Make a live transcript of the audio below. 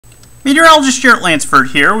Meteorologist Jarrett Lansford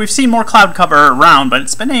here. We've seen more cloud cover around, but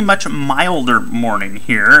it's been a much milder morning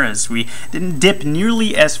here as we didn't dip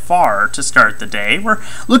nearly as far to start the day. We're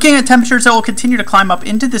looking at temperatures that will continue to climb up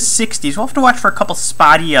into the 60s. We'll have to watch for a couple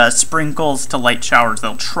spotty sprinkles to light showers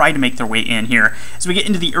that'll try to make their way in here as we get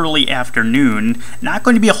into the early afternoon. Not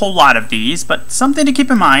going to be a whole lot of these, but something to keep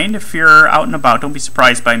in mind if you're out and about. Don't be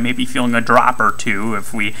surprised by maybe feeling a drop or two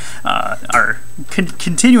if we are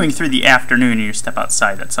continuing through the afternoon and you step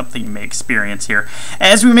outside. That's something you may experience here.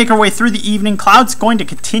 As we make our way through the evening, clouds going to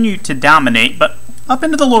continue to dominate, but up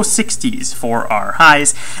into the low 60s for our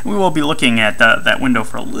highs. We will be looking at that window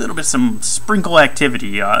for a little bit some sprinkle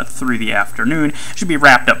activity through the afternoon. Should be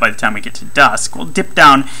wrapped up by the time we get to dusk. We'll dip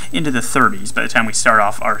down into the 30s by the time we start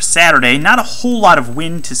off our Saturday. Not a whole lot of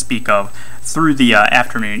wind to speak of through the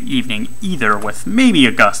afternoon and evening either, with maybe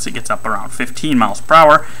a gust that gets up around 15 miles per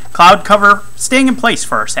hour. Cloud cover staying in place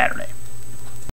for our Saturday.